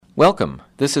Welcome.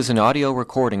 This is an audio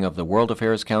recording of the World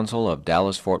Affairs Council of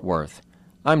Dallas-Fort Worth.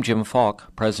 I'm Jim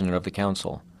Falk, president of the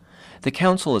council. The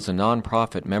council is a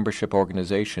nonprofit membership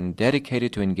organization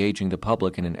dedicated to engaging the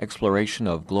public in an exploration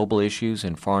of global issues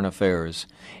and foreign affairs,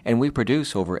 and we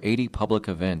produce over 80 public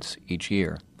events each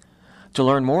year. To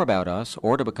learn more about us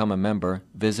or to become a member,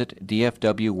 visit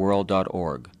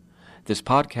dfwworld.org. This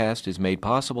podcast is made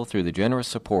possible through the generous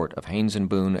support of Haynes &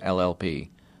 Boone,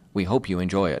 LLP. We hope you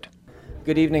enjoy it.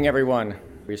 Good evening, everyone.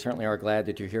 We certainly are glad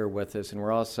that you're here with us, and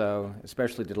we're also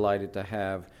especially delighted to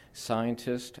have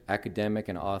scientist, academic,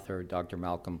 and author Dr.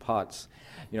 Malcolm Potts.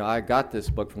 I got this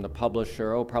book from the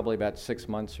publisher, probably about 6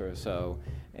 months or so,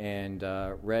 and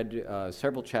read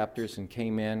several chapters and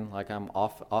came in like I'm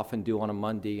often do on a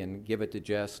Monday and give it to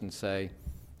Jess and say,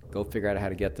 go figure out how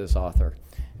to get this author.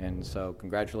 And so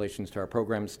congratulations to our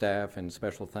program staff, and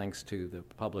special thanks to the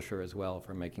publisher as well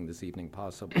for making this evening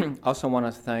possible. Also want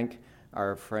to thank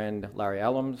our friend Larry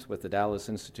Ellams with the Dallas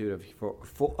Institute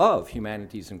of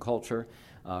Humanities and Culture,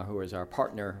 who is our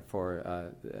partner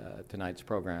for tonight's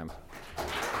program.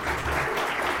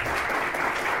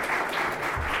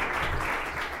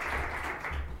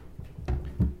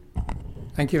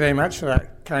 Thank you very much for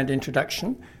that kind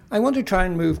introduction. I want to try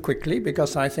and move quickly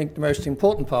because I think the most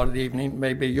important part of the evening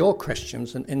may be your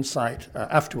questions and insight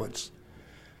afterwards.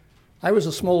 I was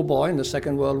a small boy in the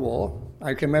Second World War.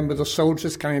 I can remember the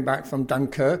soldiers coming back from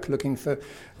Dunkirk looking for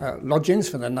lodgings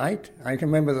for the night. I can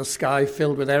remember the sky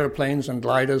filled with aeroplanes and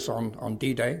gliders on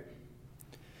D-Day.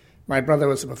 My brother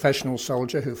was a professional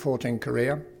soldier who fought in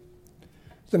Korea.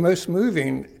 The most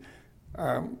moving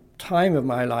time of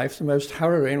my life, the most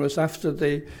harrowing, was after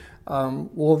the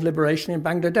War of Liberation in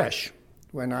Bangladesh,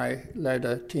 when I led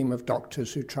a team of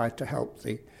doctors who tried to help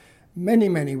the many,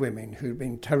 many women who'd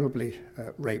been terribly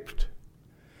raped.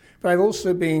 But I've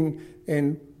also been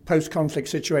in post-conflict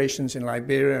situations in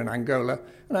Liberia and Angola,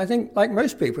 and I think, like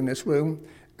most people in this room,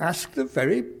 ask the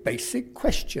very basic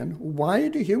question, why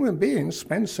do human beings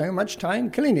spend so much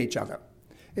time killing each other?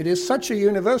 It is such a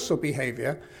universal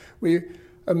behavior. We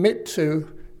omit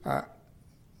to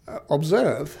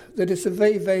observe that it's a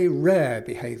very, very rare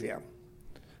behavior.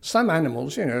 Some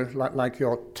animals, like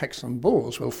your Texan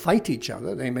bulls, will fight each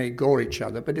other. They may gore each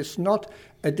other, but it's not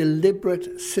a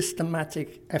deliberate,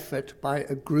 systematic effort by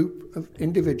a group of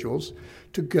individuals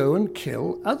to go and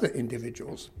kill other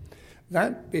individuals.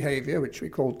 That behavior, which we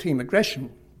call team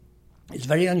aggression, is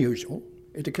very unusual.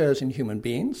 It occurs in human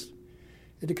beings.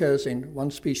 It occurs in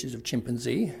one species of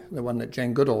chimpanzee, the one that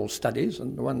Jane Goodall studies,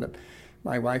 and the one that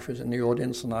my wife, who's in the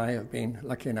audience, and I have been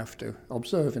lucky enough to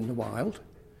observe in the wild,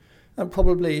 and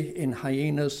probably in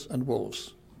hyenas and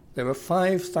wolves. There are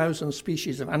 5,000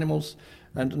 species of animals,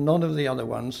 and none of the other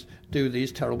ones do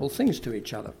these terrible things to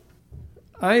each other.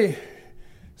 I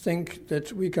think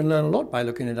that we can learn a lot by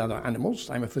looking at other animals.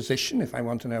 I'm a physician. If I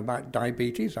want to know about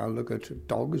diabetes, I'll look at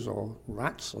dogs or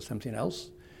rats or something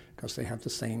else, because they have the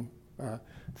same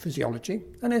physiology.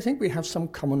 And I think we have some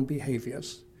common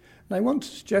behaviors. And I want to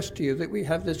suggest to you that we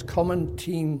have this common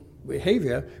team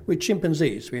behavior with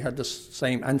chimpanzees. We had the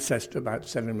same ancestor about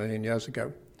 7 million years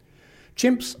ago.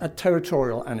 Chimps are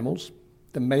territorial animals.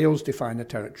 The males define the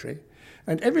territory.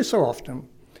 And every so often,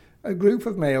 a group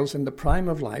of males in the prime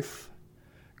of life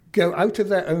go out of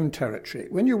their own territory.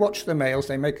 When you watch the males,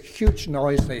 they make a huge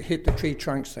noise, they hit the tree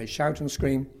trunks, they shout and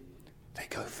scream. They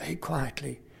go very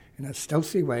quietly, in a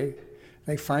stealthy way.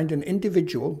 They find an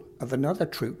individual of another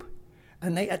troop,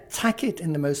 and they attack it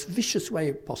in the most vicious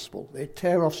way possible. They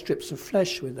tear off strips of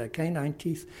flesh with their canine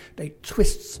teeth. They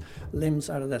twist limbs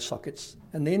out of their sockets,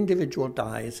 and the individual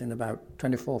dies in about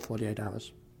 24, 48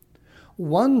 hours.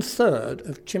 1/3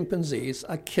 of chimpanzees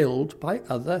are killed by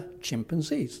other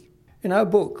chimpanzees. In our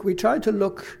book, we try to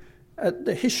look at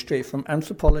the history from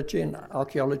anthropology and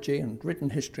archaeology and written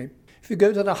history. If you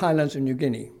go to the highlands of New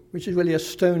Guinea, which is really a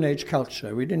Stone Age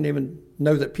culture, we didn't even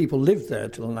know that people lived there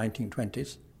till the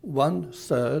 1920s,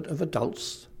 1/3 of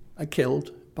adults are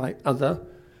killed by other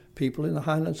people in the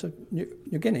highlands of New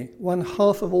Guinea.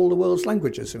 1/2 of all the world's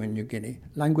languages are in New Guinea.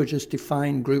 Languages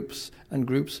define groups, and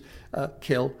groups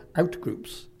kill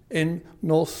out-groups. In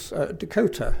North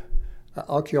Dakota,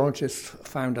 archaeologists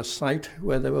found a site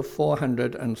where there were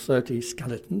 430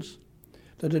 skeletons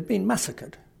that had been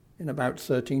massacred in about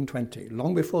 1320,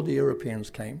 long before the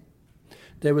Europeans came.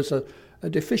 There was a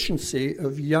deficiency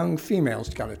of young female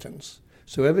skeletons.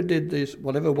 So whoever did this,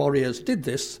 whatever warriors did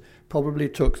this, probably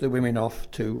took the women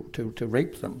off to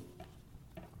rape them.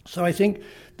 So I think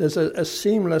there's a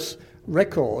seamless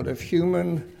record of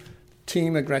human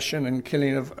team aggression and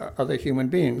killing of other human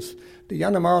beings. The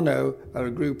Yanomamo are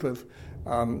a group of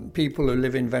people who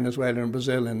live in Venezuela and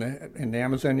Brazil in the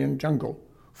Amazonian jungle.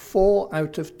 4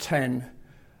 out of 10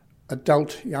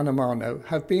 adult Yanomamo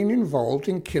have been involved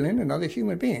in killing another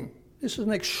human being. This is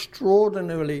an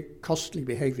extraordinarily costly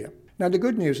behavior. Now, the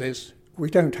good news is we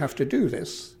don't have to do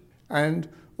this. And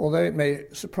although it may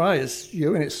surprise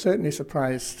you, and it certainly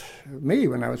surprised me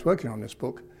when I was working on this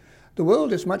book, the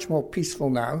world is much more peaceful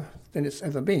now than it's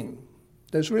ever been.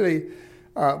 There's really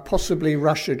possibly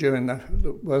Russia during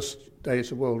the worst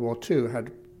days of World War II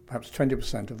had perhaps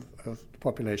 20% of the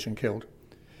population killed.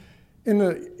 In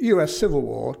the US Civil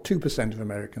War, 2% of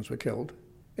Americans were killed.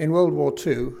 In World War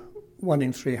II, 1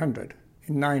 in 300.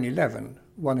 In 9/11,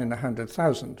 1 in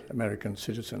 100,000 American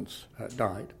citizens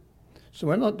died. So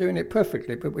we're not doing it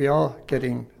perfectly, but we are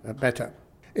getting better.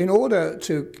 In order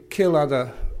to kill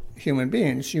other human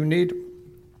beings, you need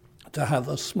to have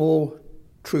a small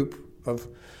troop of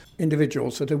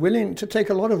individuals that are willing to take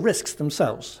a lot of risks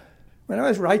themselves. When I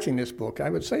was writing this book, I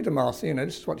would say to Martha,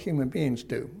 this is what human beings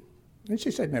do. And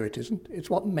she said, no, it isn't. It's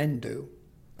what men do.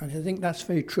 And I think that's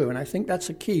very true. And I think that's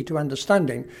a key to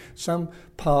understanding some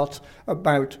part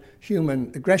about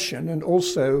human aggression and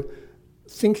also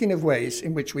thinking of ways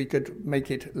in which we could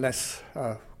make it less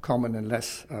common and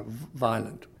less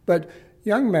violent. But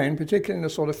young men, particularly in the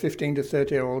sort of 15 to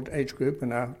 30-year-old age group,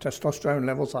 and our testosterone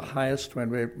levels are highest when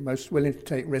we're most willing to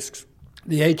take risks,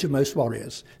 the age of most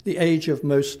warriors, the age of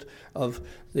most of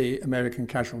the American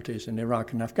casualties in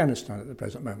Iraq and Afghanistan at the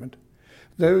present moment,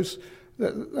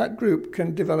 that group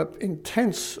can develop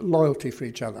intense loyalty for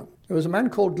each other. There was a man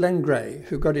called Glenn Gray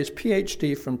who got his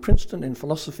PhD from Princeton in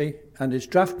philosophy and his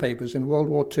draft papers in World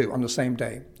War II on the same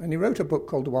day. And he wrote a book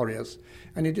called The Warriors.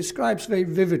 And he describes very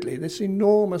vividly this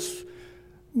enormous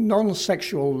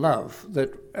non-sexual love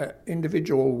that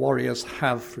individual warriors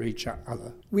have for each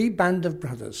other. We band of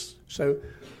brothers. So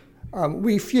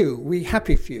we few, we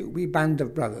happy few, we band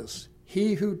of brothers.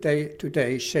 He who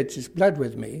today sheds his blood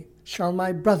with me shall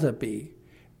my brother be.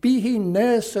 Be he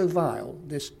ne'er so vile,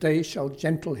 this day shall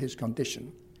gentle his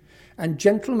condition. And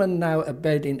gentlemen now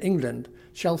abed in England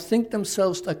shall think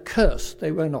themselves accursed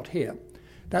they were not here.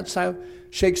 That's how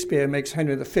Shakespeare makes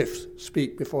Henry V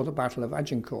speak before the Battle of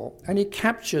Agincourt. And he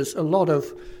captures a lot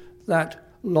of that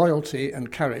loyalty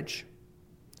and courage.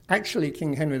 Actually,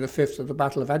 King Henry V at the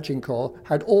Battle of Agincourt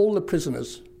had all the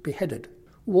prisoners beheaded.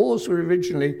 Wars were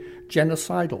originally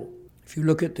genocidal. If you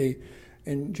look at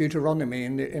in Deuteronomy,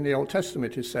 in the Old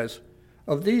Testament, it says,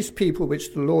 of these people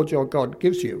which the Lord your God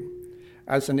gives you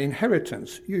as an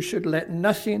inheritance, you should let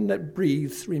nothing that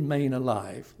breathes remain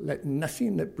alive. Let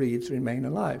nothing that breathes remain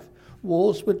alive.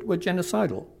 Wars were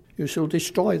genocidal. You shall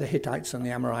destroy the Hittites and the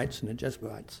Amorites and the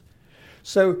Jebusites.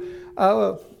 So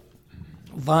our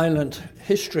violent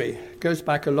history goes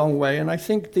back a long way, and I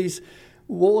think these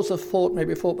wars are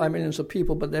maybe fought by millions of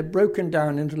people, but they're broken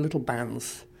down into little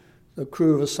bands. The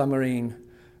crew of a submarine,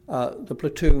 the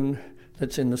platoon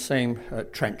that's in the same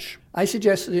trench. I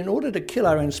suggest that in order to kill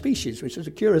our own species, which is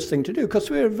a curious thing to do, because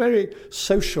we're a very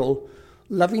social,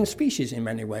 loving species in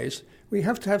many ways, we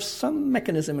have to have some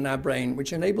mechanism in our brain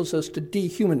which enables us to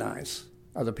dehumanize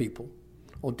other people,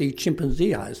 or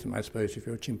de-chimpanzeeize them, I suppose, if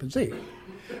you're a chimpanzee.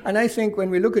 And I think when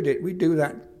we look at it, we do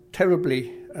that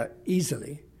terribly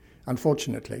easily,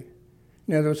 unfortunately.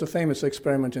 There was a famous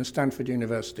experiment in Stanford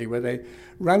University where they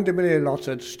randomly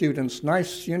allotted students,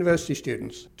 nice university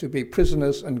students, to be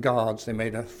prisoners and guards. They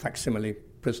made a facsimile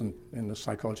prison in the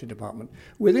psychology department.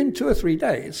 Within 2 or 3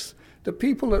 days, the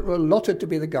people that were allotted to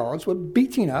be the guards were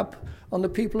beating up on the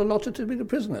people allotted to be the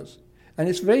prisoners. And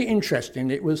it's very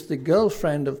interesting. It was the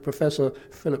girlfriend of Professor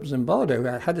Philip Zimbardo, who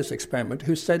had this experiment,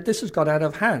 who said, this has got out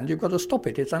of hand. You've got to stop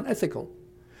it. It's unethical.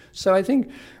 So I think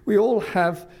we all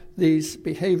have these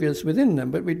behaviors within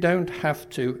them, but we don't have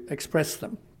to express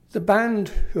them. The band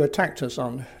who attacked us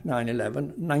on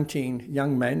 9/11, 19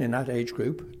 young men in that age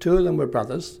group, 2 of them were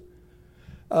brothers,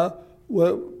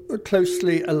 were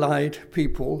closely allied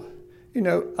people.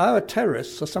 Our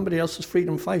terrorists are somebody else's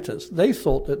freedom fighters. They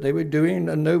thought that they were doing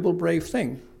a noble, brave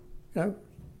thing.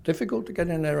 Difficult to get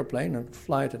in an aeroplane and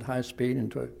fly it at high speed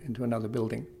into another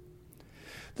building.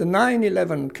 The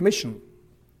 9/11 Commission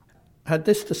had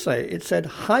this to say. It said,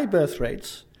 high birth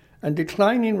rates and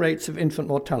declining rates of infant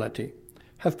mortality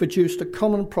have produced a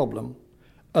common problem,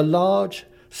 a large,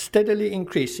 steadily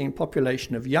increasing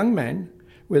population of young men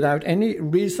without any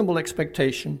reasonable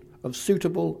expectation of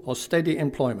suitable or steady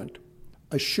employment,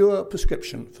 a sure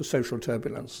prescription for social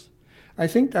turbulence. I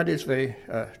think that is very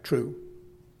true.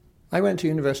 I went to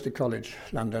University College,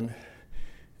 London.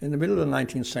 In the middle of the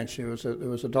 19th century, there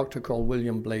was a doctor called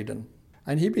William Bladen.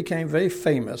 And he became very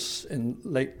famous in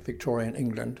late Victorian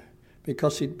England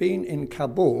because he'd been in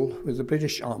Kabul with the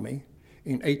British Army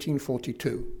in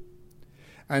 1842.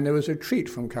 And there was a retreat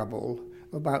from Kabul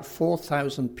about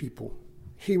 4,000 people.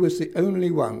 He was the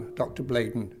only one, Dr.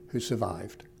 Bladen, who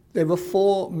survived. There were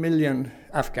 4 million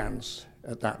Afghans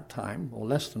at that time, or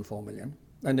less than 4 million,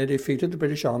 and they defeated the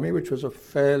British Army, which was a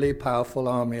fairly powerful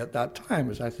army at that time,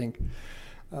 as I think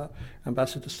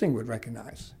Ambassador Singh would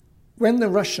recognize. When the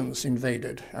Russians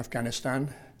invaded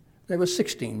Afghanistan, there were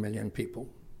 16 million people,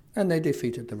 and they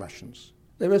defeated the Russians.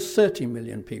 There are 30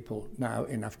 million people now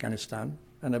in Afghanistan,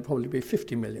 and there'll probably be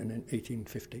 50 million in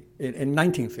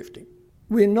 1950.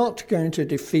 We're not going to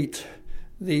defeat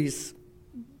these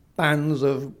bands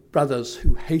of brothers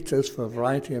who hate us for a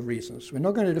variety of reasons. We're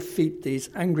not going to defeat these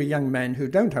angry young men who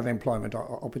don't have employment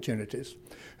opportunities,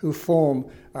 who form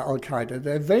Al-Qaeda.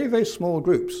 They're very, very small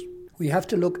groups. We have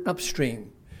to look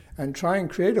upstream and try and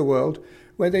create a world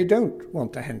where they don't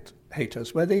want to hate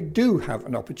us, where they do have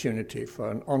an opportunity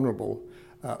for an honorable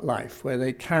life, where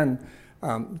they can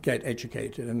get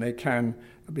educated and they can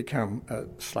become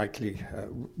slightly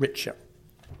richer.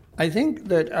 I think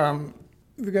that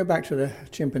if we go back to the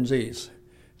chimpanzees,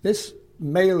 this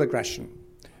male aggression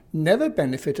never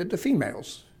benefited the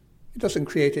females. It doesn't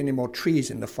create any more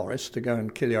trees in the forest to go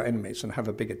and kill your enemies and have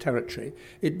a bigger territory.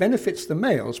 It benefits the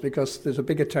males because there's a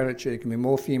bigger territory, there can be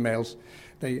more females,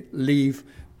 they leave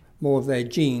more of their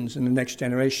genes in the next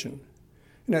generation.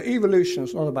 You know, evolution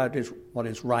is not about what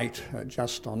is right,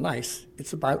 just, or nice.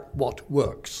 It's about what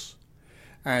works.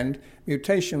 And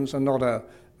mutations are not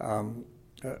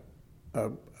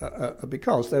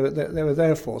because they were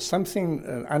there for something.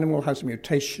 An animal has a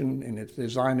mutation in its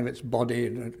design of its body,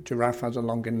 a giraffe has a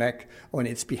longer neck, or in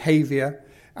its behavior,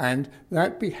 and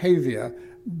that behavior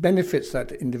benefits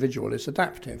that individual. It's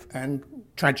adaptive. And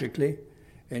tragically,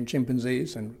 in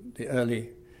chimpanzees and the early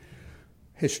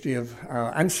history of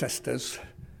our ancestors,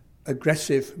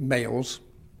 aggressive males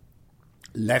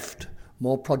left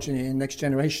more progeny in the next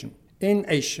generation. In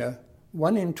Asia,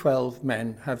 1 in 12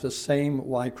 men have the same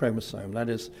Y chromosome. That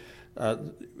is,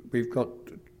 we've got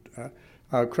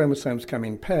our chromosomes come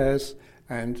in pairs,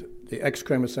 and the X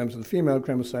chromosome is the female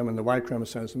chromosome and the Y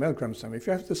chromosome is the male chromosome. If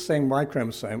you have the same Y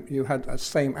chromosome, you had a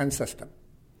same ancestor.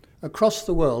 Across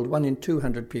the world, 1 in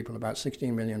 200 people, about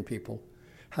 16 million people,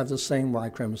 have the same Y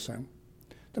chromosome.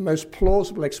 The most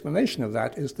plausible explanation of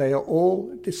that is they are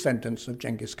all descendants of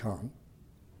Genghis Khan.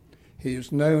 He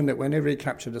is known that whenever he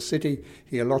captured a city,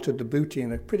 he allotted the booty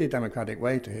in a pretty democratic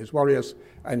way to his warriors,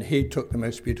 and he took the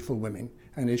most beautiful women,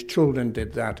 and his children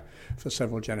did that for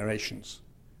several generations.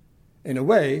 In a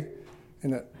way,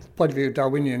 in a point of view of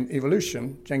Darwinian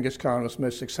evolution, Genghis Khan was the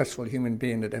most successful human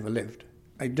being that ever lived.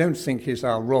 I don't think he's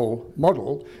our role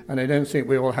model, and I don't think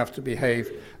we all have to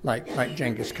behave like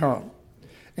Genghis Khan.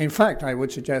 In fact, I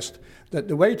would suggest that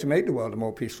the way to make the world a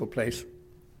more peaceful place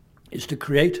is to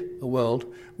create a world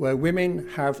where women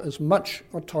have as much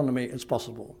autonomy as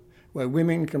possible, where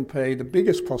women can play the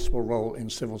biggest possible role in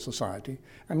civil society.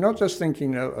 I'm not just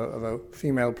thinking of a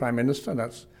female prime minister,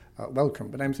 that's welcome,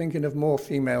 but I'm thinking of more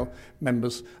female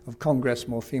members of Congress,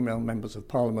 more female members of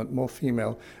Parliament, more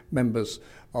female members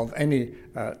of any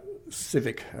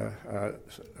civic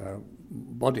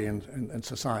body and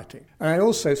society. And I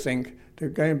also think,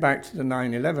 going back to the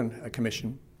 9/11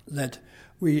 Commission, that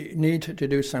we need to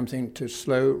do something to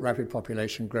slow rapid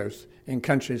population growth in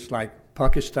countries like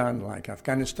Pakistan, like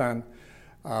Afghanistan,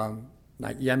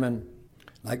 like Yemen,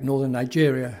 like northern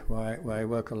Nigeria, where I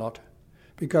work a lot,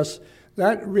 because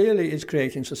that really is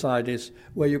creating societies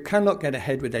where you cannot get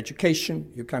ahead with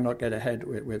education, you cannot get ahead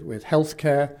with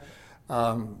healthcare.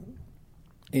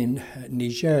 In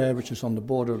Niger, which is on the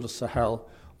border of the Sahel,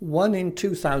 1 in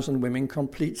 2,000 women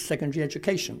complete secondary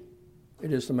education.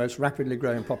 It is the most rapidly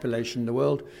growing population in the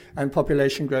world, and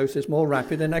population growth is more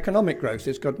rapid than economic growth.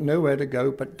 It's got nowhere to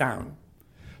go but down.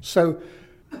 So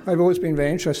I've always been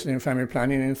very interested in family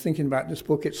planning, and thinking about this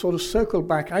book, it sort of circled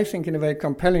back, I think, in a very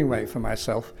compelling way for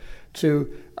myself to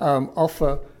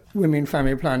offer women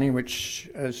family planning, which,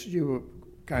 as you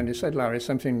kindly said, Larry, is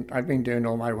something I've been doing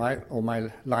all my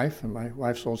life, and my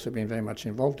wife's also been very much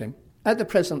involved in. At the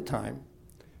present time,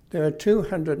 there are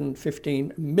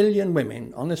 215 million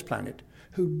women on this planet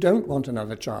who don't want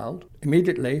another child,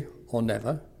 immediately or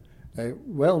never. They're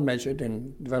well measured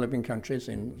in developing countries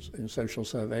in social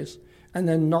surveys, and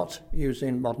they're not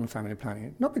using modern family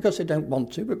planning. Not because they don't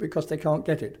want to, but because they can't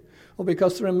get it, or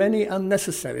because there are many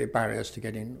unnecessary barriers to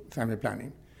getting family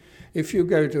planning. If you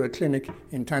go to a clinic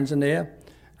in Tanzania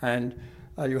and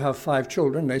you have 5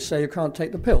 children, they say you can't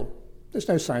take the pill. There's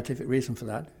no scientific reason for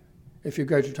that. If you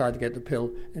go to try to get the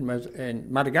pill in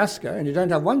Madagascar and you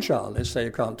don't have 1 child, they say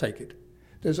you can't take it.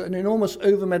 There's an enormous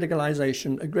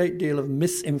over-medicalization, a great deal of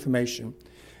misinformation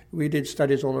We did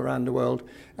studies all around the world,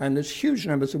 and there's huge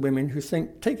numbers of women who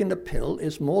think taking the pill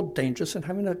is more dangerous than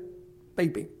having a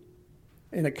baby.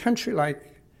 In a country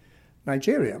like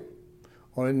Nigeria,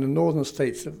 or in the northern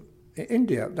states of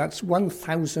India, that's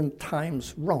 1,000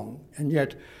 times wrong, and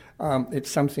yet it's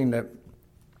something that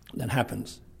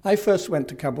happens. I first went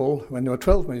to Kabul when there were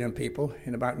 12 million people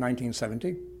in about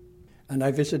 1970, and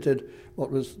I visited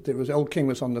the old king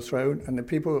was on the throne, and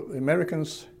the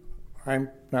Americans, I'm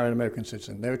now an American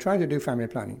citizen, they were trying to do family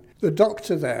planning. The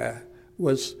doctor there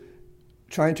was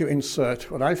trying to insert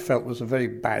what I felt was a very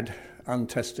bad,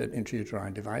 untested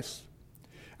intrauterine device,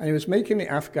 and he was making the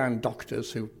Afghan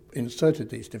doctors who inserted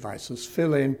these devices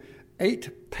fill in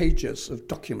 8 pages of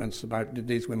documents about did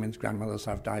these women's grandmothers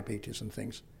have diabetes and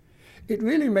things. It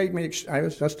really made me, I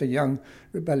was just a young,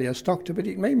 rebellious doctor, but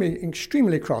it made me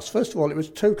extremely cross. First of all, it was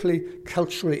totally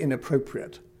culturally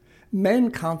inappropriate.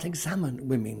 Men can't examine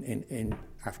women in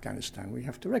Afghanistan. We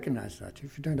have to recognize that.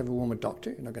 If you don't have a woman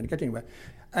doctor, you're not going to get anywhere.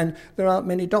 And there aren't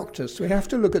many doctors, so we have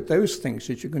to look at those things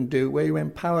that you can do where you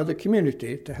empower the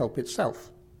community to help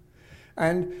itself.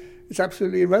 And it's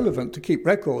absolutely irrelevant to keep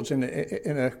records in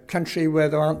a country where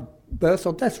there aren't birth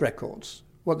or death records.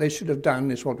 What they should have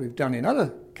done is what we've done in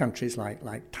other countries like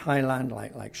Thailand,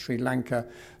 like Sri Lanka,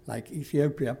 like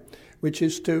Ethiopia, which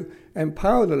is to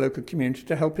empower the local community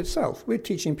to help itself. We're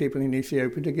teaching people in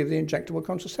Ethiopia to give the injectable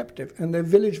contraceptive, and they're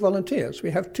village volunteers.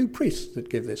 We have 2 priests that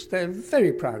give this. They're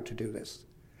very proud to do this.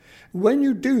 When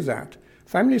you do that,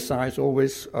 family size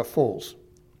always falls.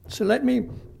 So let me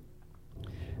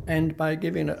end by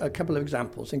giving a couple of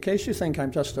examples. In case you think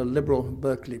I'm just a liberal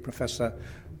Berkeley professor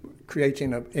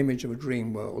creating an image of a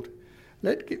dream world,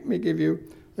 let me give you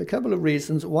a couple of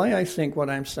reasons why I think what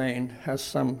I'm saying has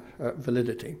some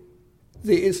validity.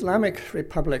 The Islamic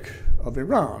Republic of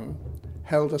Iran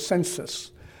held a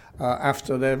census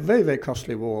after their very, very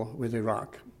costly war with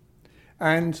Iraq.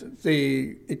 And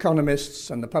the economists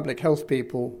and the public health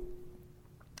people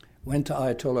went to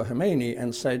Ayatollah Khomeini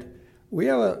and said, we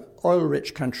are an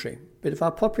oil-rich country, but if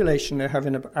our population, they're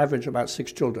having an average about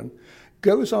 6 children,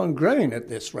 goes on growing at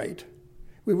this rate,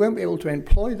 we won't be able to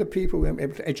employ the people, we won't be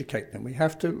able to educate them. We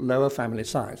have to lower family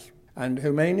size. And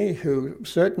Khomeini, who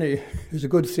certainly is a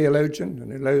good theologian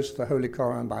and who knows the Holy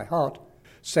Quran by heart,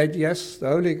 said yes, the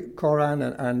Holy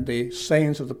Quran and the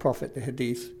sayings of the Prophet, the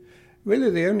Hadith, really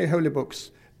the only holy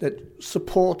books that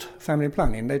support family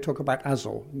planning. They talk about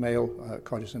azal, male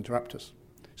coitus interruptus.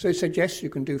 So he said, yes, you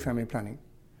can do family planning.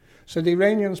 So the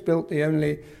Iranians built the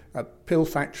only pill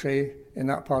factory in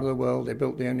that part of the world. They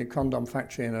built the only condom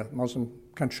factory in a Muslim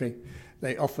country.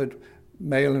 They offered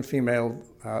male and female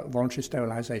voluntary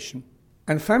sterilization.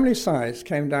 And family size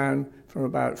came down from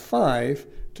about 5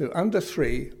 to under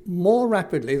 3 more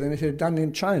rapidly than it had done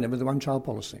in China with the one-child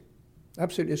policy.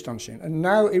 Absolutely astonishing. And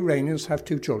now Iranians have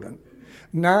 2 children.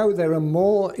 Now there are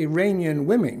more Iranian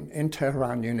women in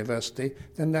Tehran University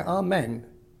than there are men.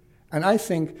 And I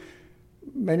think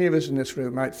many of us in this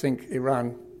room might think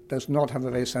Iran does not have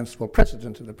a very sensible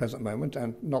president at the present moment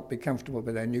and not be comfortable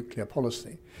with their nuclear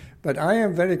policy. But I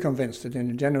am very convinced that in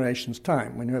a generation's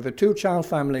time, when you have a 2-child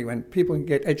family, when people can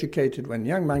get educated, when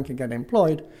young men can get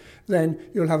employed, then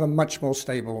you'll have a much more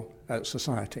stable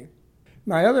society.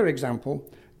 My other example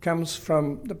comes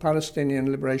from the Palestinian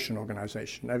Liberation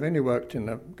Organization. I've only worked in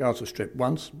the Gaza Strip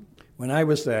once. When I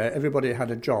was there, everybody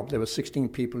had a job. There were 16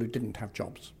 people who didn't have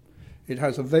jobs. It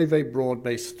has a very, very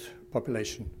broad-based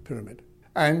population pyramid.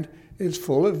 And it's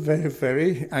full of very,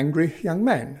 very angry young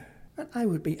men. And I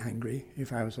would be angry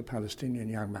if I was a Palestinian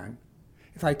young man.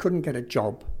 If I couldn't get a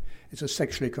job, it's a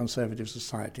sexually conservative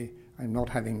society. I'm not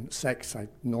having sex, I'm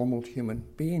a normal human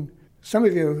being. Some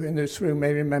of you in this room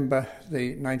may remember the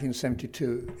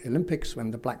 1972 Olympics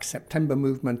when the Black September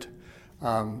movement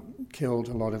killed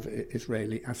a lot of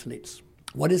Israeli athletes.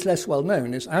 What is less well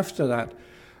known is after that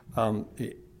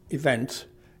event,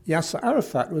 Yasser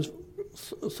Arafat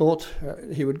thought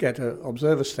he would get an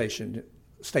observer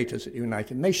status at the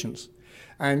United Nations.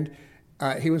 And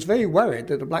he was very worried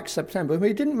that the Black September, who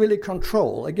he didn't really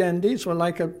control, again, these were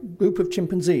like a group of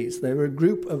chimpanzees. They were a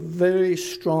group of very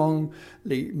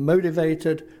strongly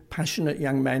motivated, passionate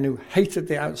young men who hated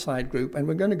the outside group and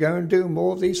were going to go and do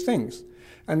more of these things.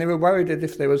 And they were worried that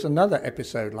if there was another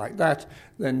episode like that,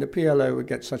 then the PLO would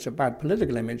get such a bad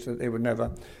political image that they would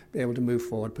never be able to move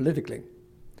forward politically.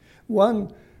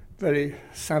 One very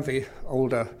savvy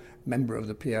older member of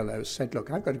the PLO said,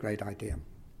 look, I've got a great idea.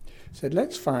 He said,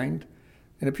 let's find,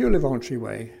 in a purely voluntary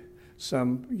way,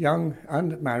 some young,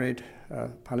 unmarried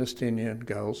Palestinian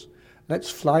girls. Let's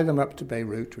fly them up to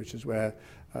Beirut, which is where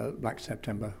Black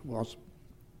September was.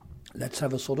 Let's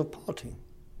have a sort of party.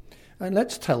 And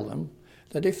let's tell them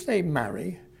that if they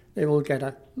marry, they will get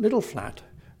a little flat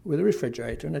with a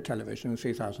refrigerator and a television and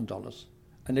 $3,000.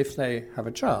 And if they have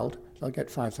a child, they'll get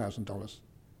 $5,000.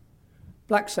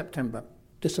 Black September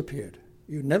disappeared.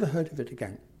 You never heard of it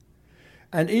again.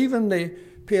 And even the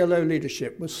PLO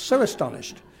leadership was so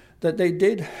astonished that they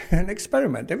did an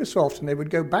experiment. Every so often they would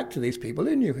go back to these people,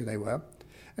 they knew who they were,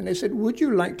 and they said, would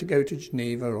you like to go to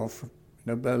Geneva or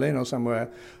Berlin or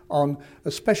somewhere on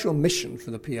a special mission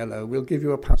for the PLO? We'll give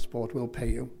you a passport, we'll pay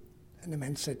you. And the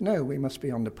men said, no, we must be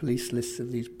on the police lists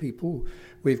of these people.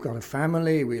 We've got a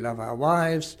family, we love our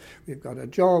wives, we've got a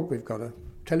job, we've got a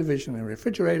television and a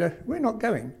refrigerator. We're not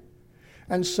going.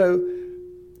 And so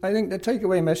I think the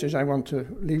takeaway message I want to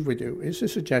leave with you is a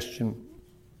suggestion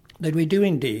that we do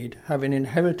indeed have an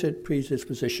inherited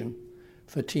predisposition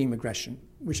for team aggression,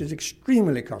 which is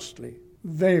extremely costly,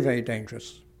 very, very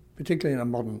dangerous, particularly in a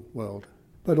modern world.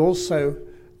 But also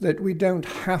that we don't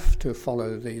have to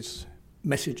follow these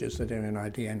messages that are in our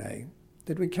DNA,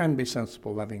 that we can be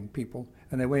sensible, loving people,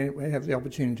 and that when we have the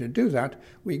opportunity to do that,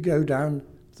 we go down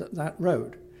that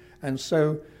road. And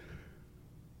so,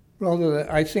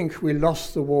 I think we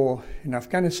lost the war in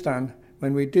Afghanistan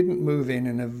when we didn't move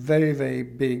in a very, very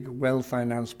big,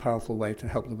 well-financed, powerful way to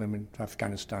help the women of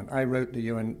Afghanistan. I wrote the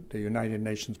United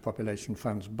Nations Population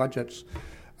Fund's budgets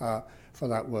for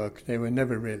that work. They were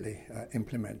never really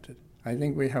implemented. I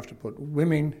think we have to put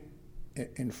women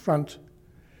in front,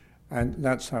 and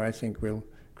that's how I think we'll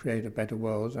create a better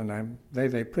world. And I'm very,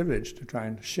 very privileged to try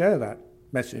and share that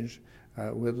message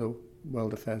with the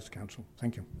World Affairs Council.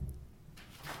 Thank you.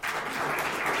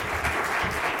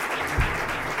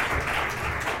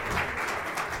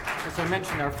 As I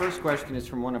mentioned, our first question is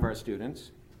from one of our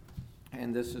students,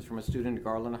 and this is from a student at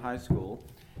Garland High School.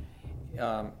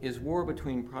 Is war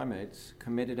between primates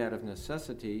committed out of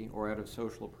necessity or out of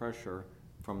social pressure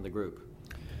from the group?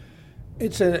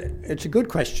 It's a good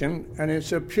question, and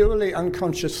it's a purely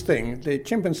unconscious thing. The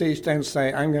chimpanzees don't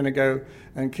say, I'm going to go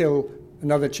and kill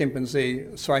another chimpanzee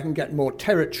so I can get more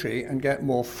territory and get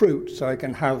more fruit so I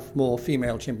can have more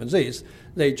female chimpanzees.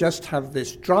 They just have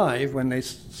this drive when they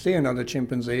see another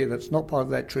chimpanzee that's not part of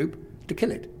their troop to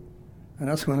kill it. And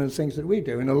that's one of the things that we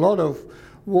do. In a lot of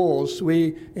wars,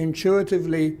 we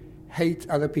intuitively hate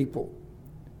other people.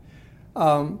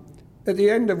 At the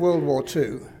end of World War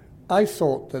II, I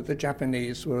thought that the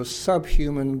Japanese were a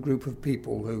subhuman group of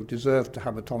people who deserved to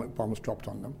have atomic bombs dropped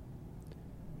on them.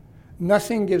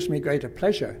 Nothing gives me greater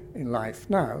pleasure in life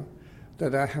now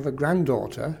that I have a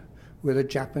granddaughter with a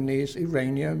Japanese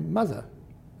Iranian mother.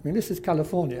 I mean, this is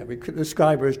California. We could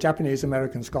describe her as Japanese,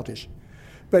 American, Scottish.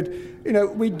 But, you know,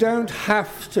 we don't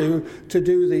have to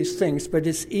do these things, but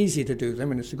it's easy to do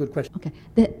them, and it's a good question. Okay.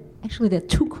 There are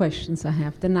two questions I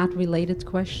have. They're not related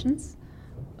questions.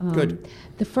 Good.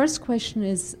 The first question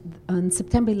is, on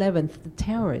September 11th, the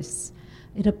terrorists,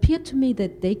 it appeared to me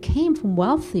that they came from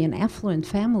wealthy and affluent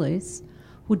families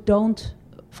who don't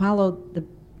follow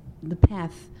the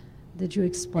path that you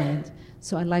explained.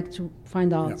 So I'd like to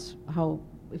find out how,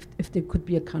 if there could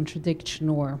be a contradiction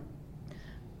or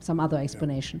some other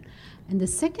explanation. And the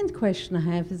second question I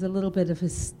have is a little bit of a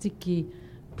sticky,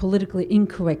 politically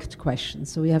incorrect question,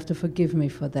 so you have to forgive me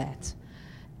for that.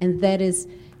 And that is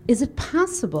it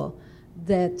possible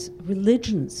that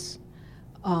religions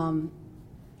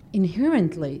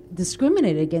inherently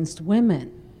discriminate against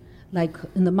women? Like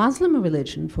in the Muslim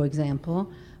religion, for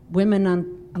example, women are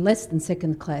less than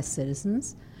second-class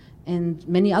citizens, and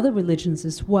many other religions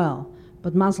as well.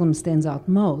 But Muslim stands out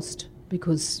most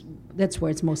because that's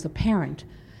where it's most apparent.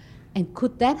 And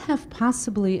could that have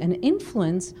possibly an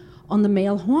influence on the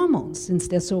male hormones, since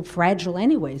they're so fragile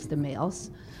anyways, the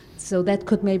males? So that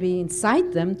could maybe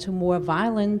incite them to more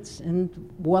violent and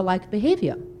warlike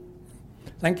behavior.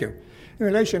 Thank you. In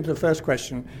relation to the first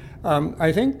question,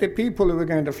 I think the people who were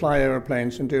going to fly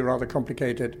aeroplanes and do rather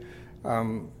complicated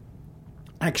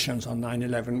actions on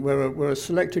 9/11 were a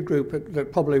selected group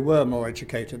that probably were more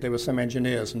educated. There were some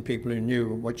engineers and people who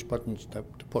knew which buttons to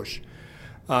push.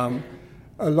 A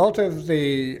lot of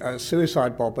the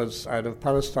suicide bombers out of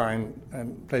Palestine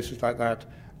and places like that,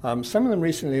 some of them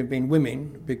recently have been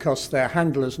women because their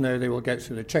handlers know they will get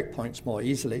through the checkpoints more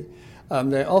easily.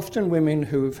 They're often women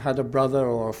who've had a brother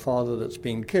or a father that's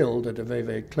been killed that are very,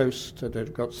 very close to, that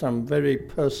have got some very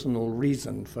personal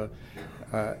reason for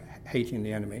hating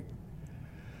the enemy.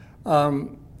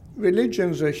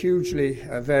 Religions are hugely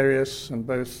various, and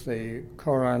both the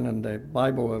Quran and the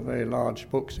Bible are very large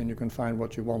books, and you can find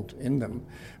what you want in them.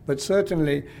 But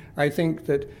certainly, I think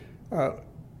that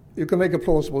you can make a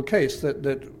plausible case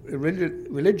that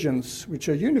religions, which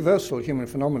are universal human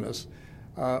phenomena,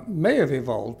 may have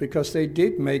evolved because they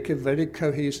did make a very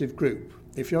cohesive group.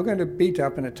 If you're going to beat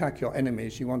up and attack your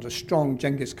enemies, you want a strong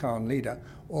Genghis Khan leader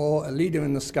or a leader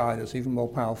in the sky that's even more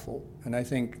powerful. And I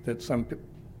think that some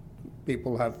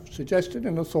people have suggested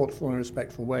in a thoughtful and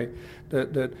respectful way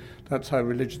that that's how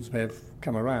religions may have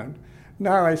come around.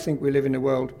 Now I think we live in a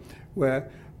world where,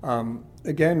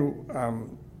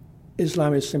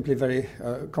 Islam is simply very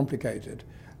complicated.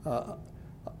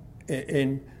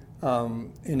 In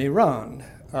Iran,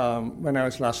 when I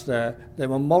was last there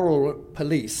were moral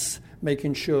police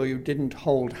making sure you didn't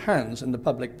hold hands in the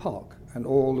public park, and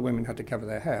all the women had to cover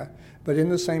their hair. But in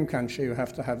the same country, you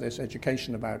have to have this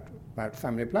education about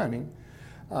family planning.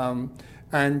 And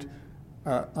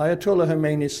Ayatollah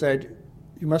Khomeini said,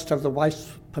 you must have the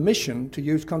wife's permission to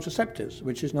use contraceptives,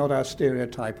 which is not our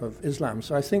stereotype of Islam.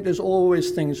 So I think there's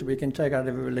always things that we can take out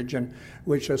of a religion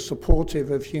which are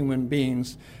supportive of human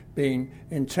beings being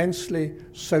intensely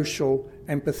social,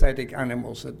 empathetic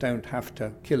animals that don't have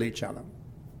to kill each other.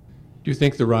 Do you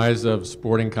think the rise of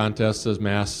sporting contests as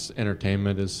mass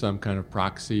entertainment is some kind of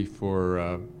proxy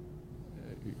for...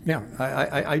 Yeah,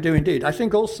 I do indeed. I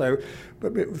think also,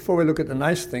 but before we look at the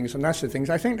nice things and nasty things,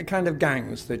 I think the kind of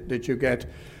gangs that you get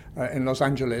in Los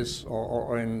Angeles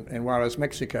or in Juarez,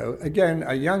 Mexico, again,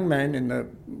 are young men in the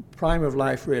prime of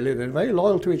life, really. They're very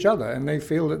loyal to each other, and they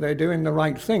feel that they're doing the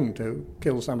right thing to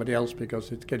kill somebody else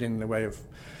because it's getting in the way of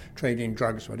trading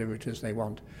drugs, whatever it is they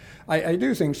want. I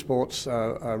do think sports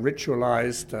are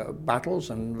ritualized battles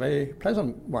and very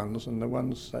pleasant ones, and the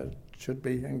ones that should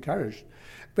be encouraged.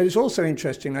 But it's also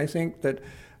interesting, I think, that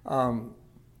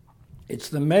it's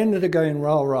the men that are going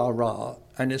rah, rah, rah,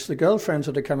 and it's the girlfriends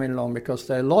that are coming along because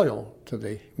they're loyal to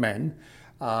the men,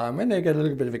 and they get a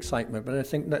little bit of excitement, but I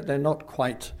think that they're not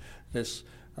quite this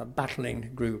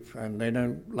battling group, and they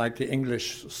don't like the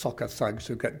English soccer thugs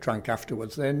who get drunk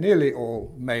afterwards. They're nearly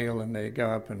all male, and they go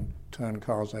up and turn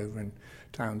cars over in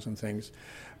towns and things.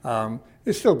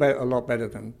 It's still a lot better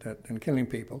than killing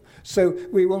people. So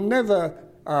we will never...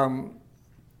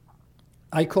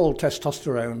 I call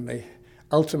testosterone the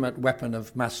ultimate weapon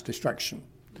of mass destruction,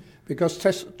 because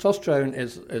testosterone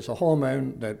is a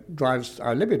hormone that drives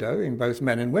our libido in both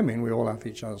men and women. We all have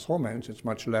each other's hormones. It's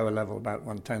much lower level, about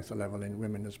 1/10 the level in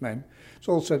women as men. It's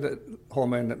also the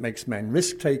hormone that makes men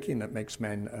risk-taking, that makes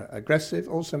men aggressive,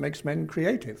 also makes men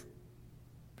creative.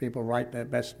 People write their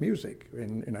best music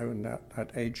in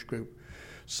that age group.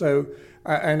 So,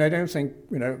 and I don't think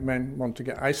men want to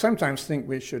get. I sometimes think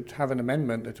we should have an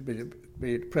amendment that to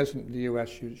be president of the U.S.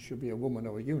 should be a woman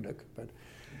or a eunuch, but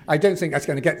I don't think that's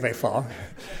going to get very far.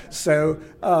 So,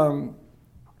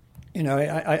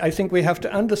 I think we have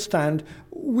to understand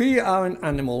we are an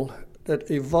animal that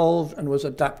evolved and was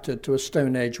adapted to a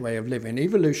Stone Age way of living.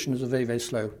 Evolution is a very, very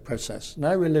slow process.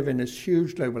 Now we live in this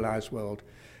huge globalized world.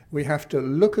 We have to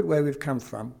look at where we've come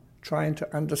from, trying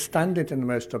to understand it in the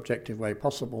most objective way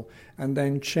possible, and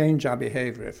then change our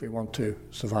behavior if we want to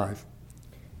survive.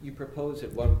 You propose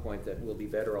at one point that we'll be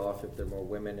better off if there are more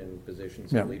women in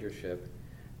positions of leadership.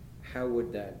 How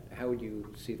would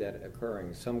you see that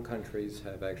occurring? Some countries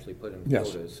have actually put in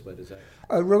quotas, but is that...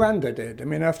 Rwanda did. I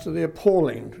mean, after the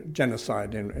appalling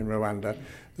genocide in Rwanda,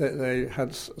 they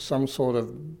had some sort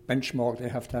of benchmark. They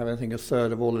have to have, I think, a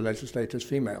third of all the legislators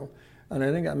female. And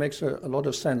I think that makes a lot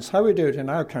of sense. How we do it in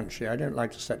our country, I don't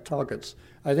like to set targets.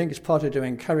 I think it's partly to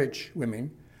encourage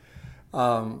women.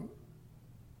 I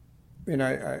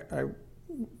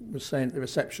was saying at the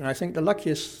reception, I think the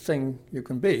luckiest thing you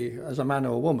can be as a man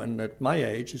or a woman at my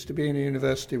age is to be in a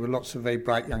university with lots of very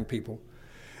bright young people.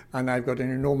 And I've got an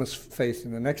enormous faith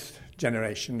in the next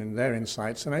generation and their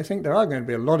insights. And I think there are going to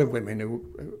be a lot of women, who,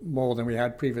 more than we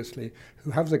had previously,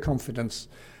 who have the confidence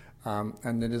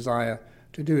and the desire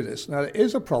to do this. Now, there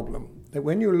is a problem that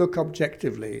when you look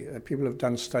objectively, people have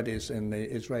done studies in the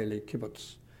Israeli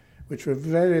kibbutz, which were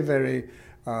very, very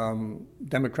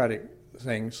democratic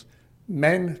things.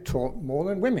 Men talk more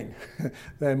than women.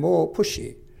 They're more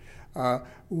pushy.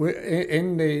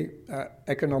 In the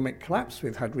economic collapse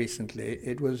we've had recently,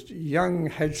 it was young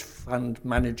hedge fund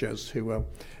managers who were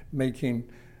making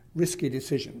risky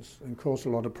decisions and caused a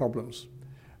lot of problems.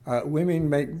 Women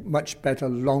make much better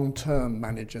long-term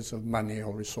managers of money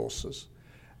or resources.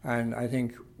 And I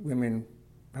think women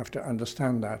have to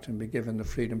understand that and be given the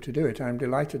freedom to do it. I'm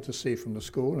delighted to see from the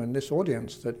school and this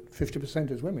audience that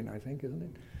 50% is women, I think, isn't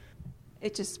it?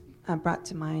 It just brought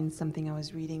to mind something I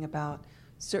was reading about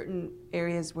certain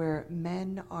areas where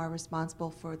men are responsible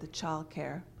for the child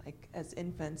care, like as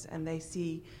infants, and they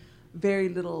see very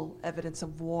little evidence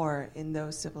of war in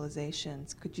those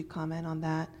civilizations. Could you comment on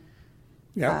that?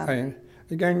 Yeah,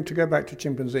 again, to go back to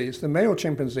chimpanzees, the male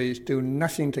chimpanzees do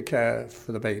nothing to care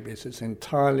for the babies. It's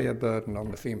entirely a burden on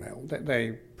the female.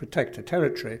 They protect a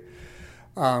territory,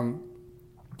 And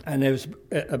there's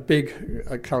a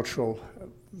big cultural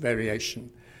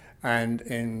variation.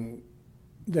 And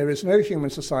there is no human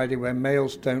society where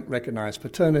males don't recognize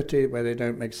paternity, where they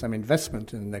don't make some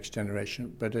investment in the next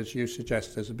generation. But as you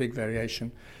suggest, there's a big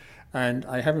variation. And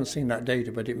I haven't seen that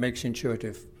data, but it makes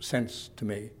intuitive sense to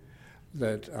me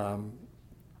that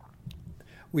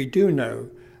we do know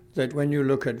that when you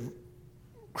look at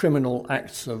criminal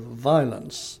acts of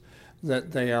violence,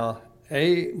 that they are,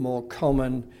 more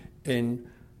common in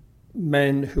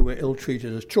men who were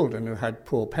ill-treated as children, who had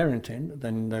poor parenting,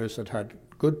 than those that had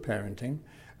good parenting,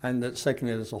 and that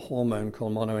secondly there's a hormone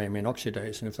called monoamine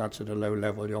oxidase, and if that's at a low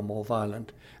level you're more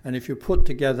violent. And if you put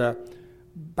together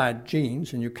bad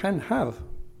genes, and you can have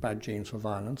bad genes for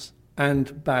violence,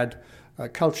 and bad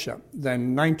culture,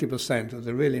 then 90% of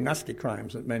the really nasty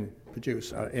crimes that men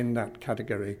produce are in that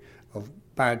category of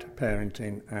bad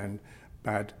parenting and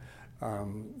bad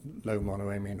low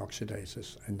monoamine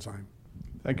oxidase enzyme.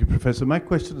 Thank you, Professor. My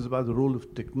question is about the role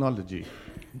of technology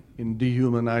in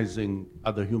dehumanizing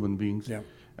other human beings. Yeah.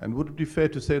 And would it be fair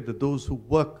to say that those who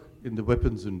work in the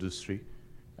weapons industry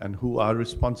and who are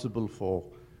responsible for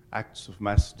acts of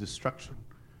mass destruction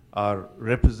are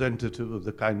representative of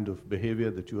the kind of behavior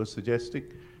that you are suggesting?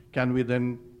 Can we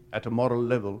then, at a moral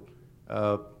level,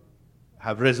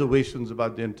 have reservations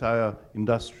about the entire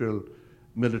industrial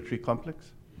military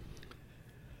complex?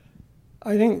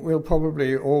 I think we'll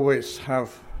probably always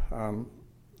have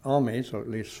armies, or at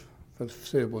least for the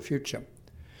foreseeable future.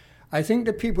 I think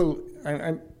the people,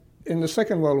 in the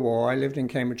Second World War, I lived in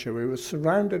Cambridgeshire. We were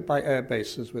surrounded by air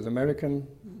bases with American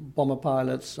bomber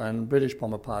pilots and British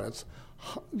bomber pilots.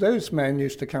 Those men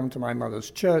used to come to my mother's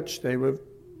church. They were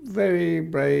very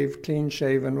brave,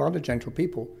 clean-shaven, rather gentle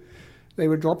people. They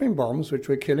were dropping bombs which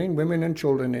were killing women and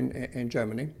children in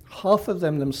Germany. Half of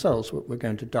them themselves were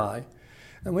going to die.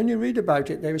 And when you read about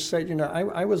it, they would say,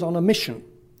 I was on a mission.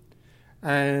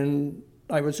 And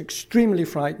I was extremely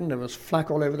frightened. There was flak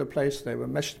all over the place. There were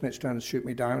Messerschmitts trying to shoot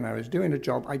me down. I was doing a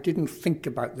job. I didn't think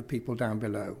about the people down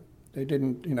below. They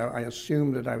didn't, I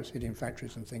assumed that I was hitting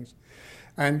factories and things.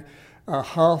 And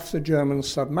half the German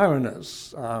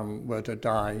submariners were to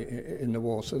die in the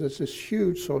war. So there's this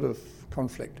huge sort of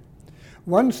conflict.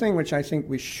 One thing which I think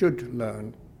we should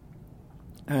learn,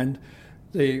 and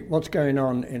what's going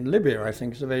on in Libya, I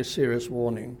think, is a very serious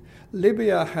warning.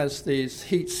 Libya has these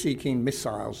heat-seeking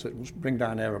missiles that bring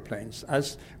down aeroplanes.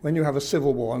 As when you have a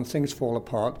civil war and things fall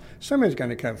apart, somebody's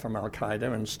going to come from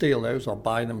Al-Qaeda and steal those or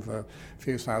buy them for a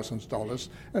few $1,000s,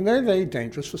 and they're very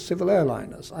dangerous for civil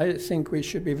airliners. I think we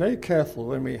should be very careful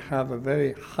when we have a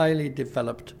very highly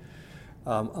developed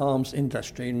arms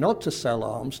industry not to sell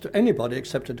arms to anybody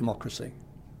except a democracy.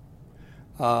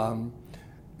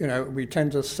 We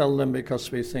tend to sell them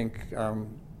because we think,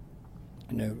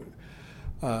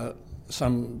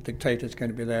 some dictator's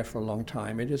going to be there for a long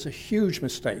time. It is a huge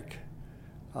mistake.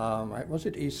 Was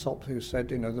it Aesop who said,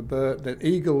 the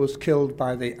eagle was killed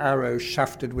by the arrow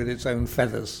shafted with its own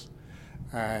feathers,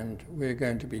 and we're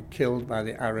going to be killed by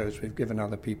the arrows we've given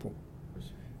other people.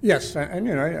 Yes,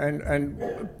 and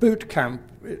boot camp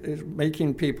is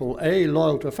making people, A,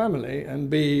 loyal to a family, and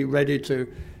B, ready to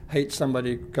hate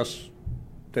somebody because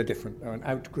they're different, they're an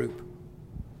out group.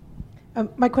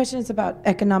 My question is about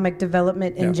economic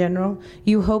development in general.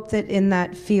 You hope that in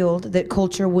that field that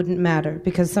culture wouldn't matter,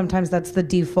 because sometimes that's the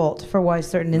default for why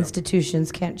certain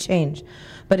institutions can't change.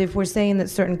 But if we're saying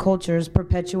that certain cultures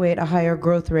perpetuate a higher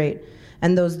growth rate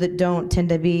and those that don't tend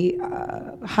to be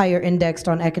higher indexed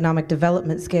on economic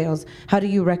development scales, how do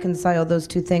you reconcile those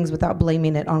two things without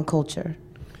blaming it on culture?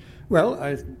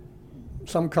 Well,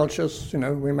 some cultures,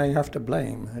 we may have to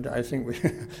blame. And I think we...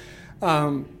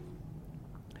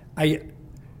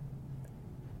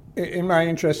 in my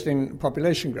interest in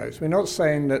population growth, we're not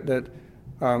saying that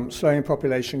slowing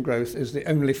population growth is the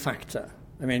only factor.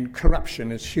 I mean,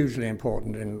 corruption is hugely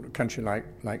important in a country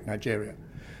like Nigeria.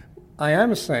 I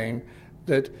am saying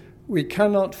that we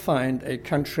cannot find a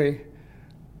country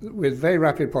with very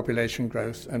rapid population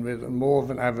growth and with more of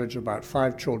an average of about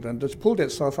 5 children that's pulled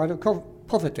itself out of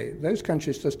poverty. Those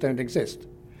countries just don't exist.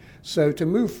 So to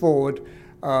move forward,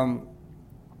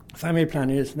 family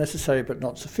planning is necessary but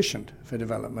not sufficient for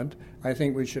development. I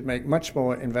think we should make much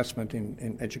more investment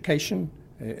in education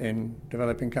in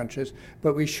developing countries,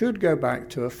 but we should go back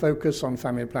to a focus on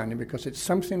family planning because it's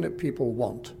something that people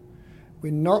want.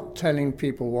 We're not telling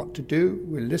people what to do,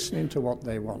 we're listening to what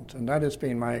they want, and that has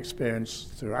been my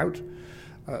experience throughout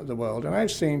the world. And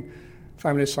I've seen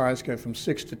family size go from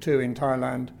 6 to 2 in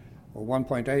Thailand, or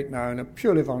 1.8 now in a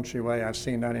purely voluntary way. I've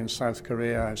seen that in South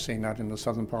Korea, I've seen that in the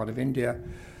southern part of India.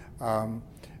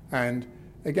 And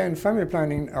Again, family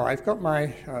planning, I've got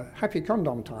my happy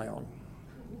condom tie on.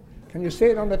 Can you see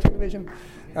it on the television?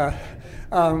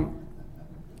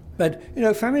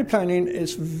 But, family planning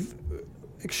is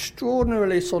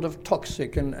extraordinarily sort of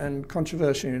toxic and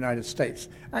controversial in the United States.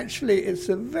 Actually, it's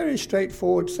a very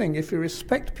straightforward thing. If you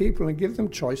respect people and give them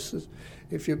choices,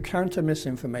 if you counter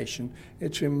misinformation,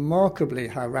 it's remarkably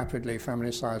how rapidly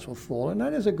family size will fall, and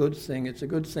that is a good thing. It's a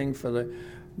good thing for the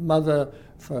mother,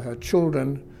 for her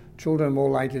children. Children are more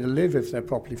likely to live if they're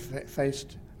properly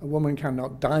faced. A woman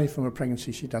cannot die from a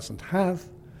pregnancy she doesn't have.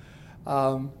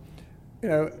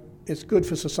 It's good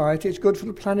for society, it's good for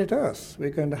the planet Earth. We're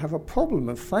going to have a problem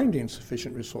of finding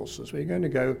sufficient resources. We're going to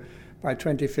go by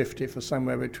 2050 for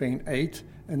somewhere between 8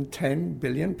 and 10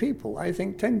 billion people. I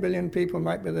think 10 billion people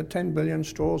might be the 10 billion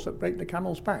straws that break the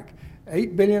camel's back.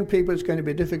 8 billion people is going to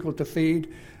be difficult to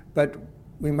feed, but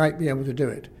we might be able to do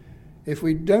it. If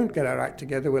we don't get our act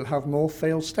together, we'll have more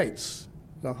failed states.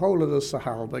 The whole of the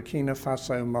Sahel, Burkina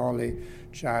Faso, Mali,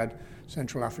 Chad,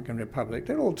 Central African Republic,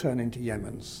 they'll all turn into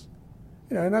Yemens.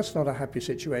 And that's not a happy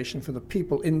situation for the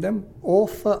people in them or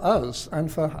for us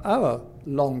and for our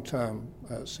long-term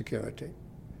security.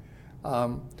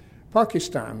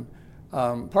 Pakistan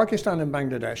and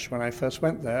Bangladesh, when I first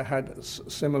went there, had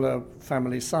similar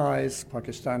family size.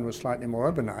 Pakistan was slightly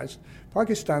more urbanized.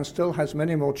 Pakistan still has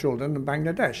many more children than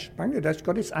Bangladesh. Bangladesh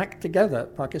got its act together.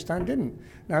 Pakistan didn't.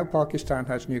 Now Pakistan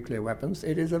has nuclear weapons.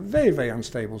 It is a very, very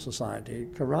unstable society.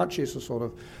 Karachi is a sort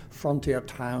of frontier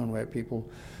town where people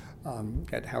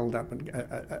get held up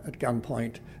at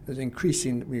gunpoint. There's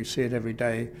increasing, we see it every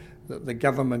day, that the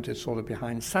government is sort of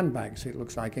behind sandbags. It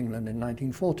looks like England in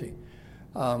 1940.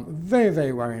 Very,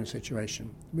 very worrying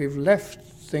situation. We've left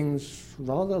things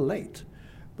rather late,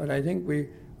 but I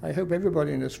hope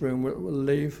everybody in this room will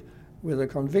leave with a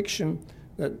conviction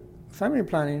that family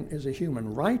planning is a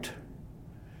human right,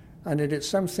 and that it's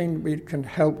something we can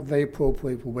help very poor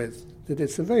people with, that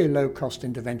it's a very low-cost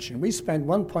intervention. We spend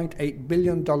 $1.8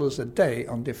 billion a day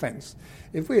on defense.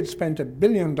 If we had spent $1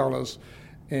 billion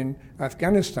in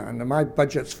Afghanistan, and my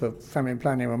budgets for family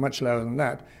planning were much lower than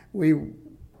that, we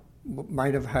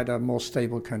might have had a more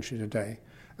stable country today.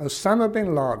 Osama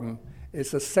bin Laden is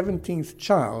the 17th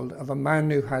child of a man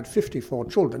who had 54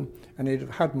 children, and he'd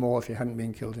have had more if he hadn't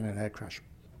been killed in an air crash.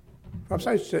 Perhaps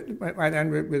I might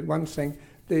end with one thing.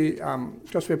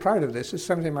 Just we're proud of this. It's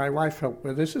something my wife helped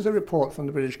with. This is a report from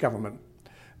the British government.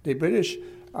 The British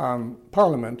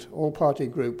Parliament, all-party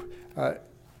group,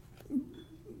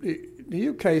 the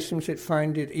UK seems to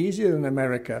find it easier than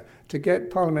America to get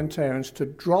parliamentarians to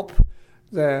drop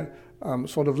their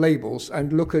sort of labels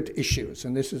and look at issues.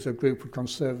 And this is a group of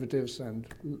Conservatives and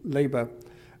Labour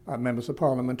members of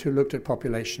Parliament who looked at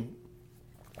population.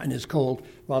 And it's called,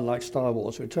 rather like Star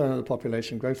Wars, Return of the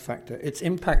Population Growth Factor, its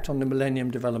impact on the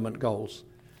Millennium Development Goals.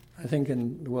 I think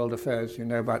in the world affairs you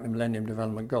know about the Millennium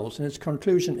Development Goals, and its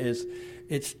conclusion is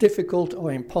it's difficult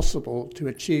or impossible to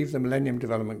achieve the Millennium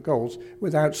Development Goals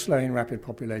without slowing rapid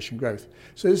population growth.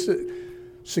 So this is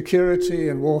security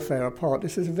and warfare apart.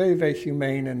 This is a very, very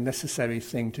humane and necessary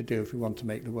thing to do if we want to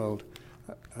make the world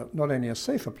not only a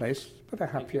safer place, but a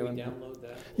happier. Can you download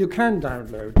that? You can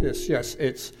download this, yes.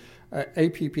 It's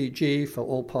APPG for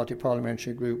All Party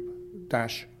Parliamentary Group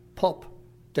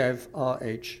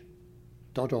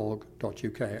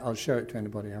 -popdevrh.org.uk. I'll show it to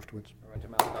anybody afterwards.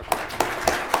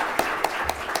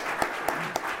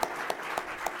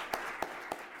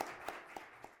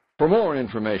 For more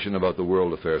information about the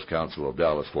World Affairs Council of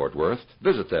Dallas-Fort Worth,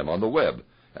 visit them on the web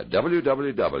at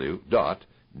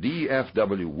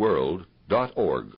www.dfwworld.org.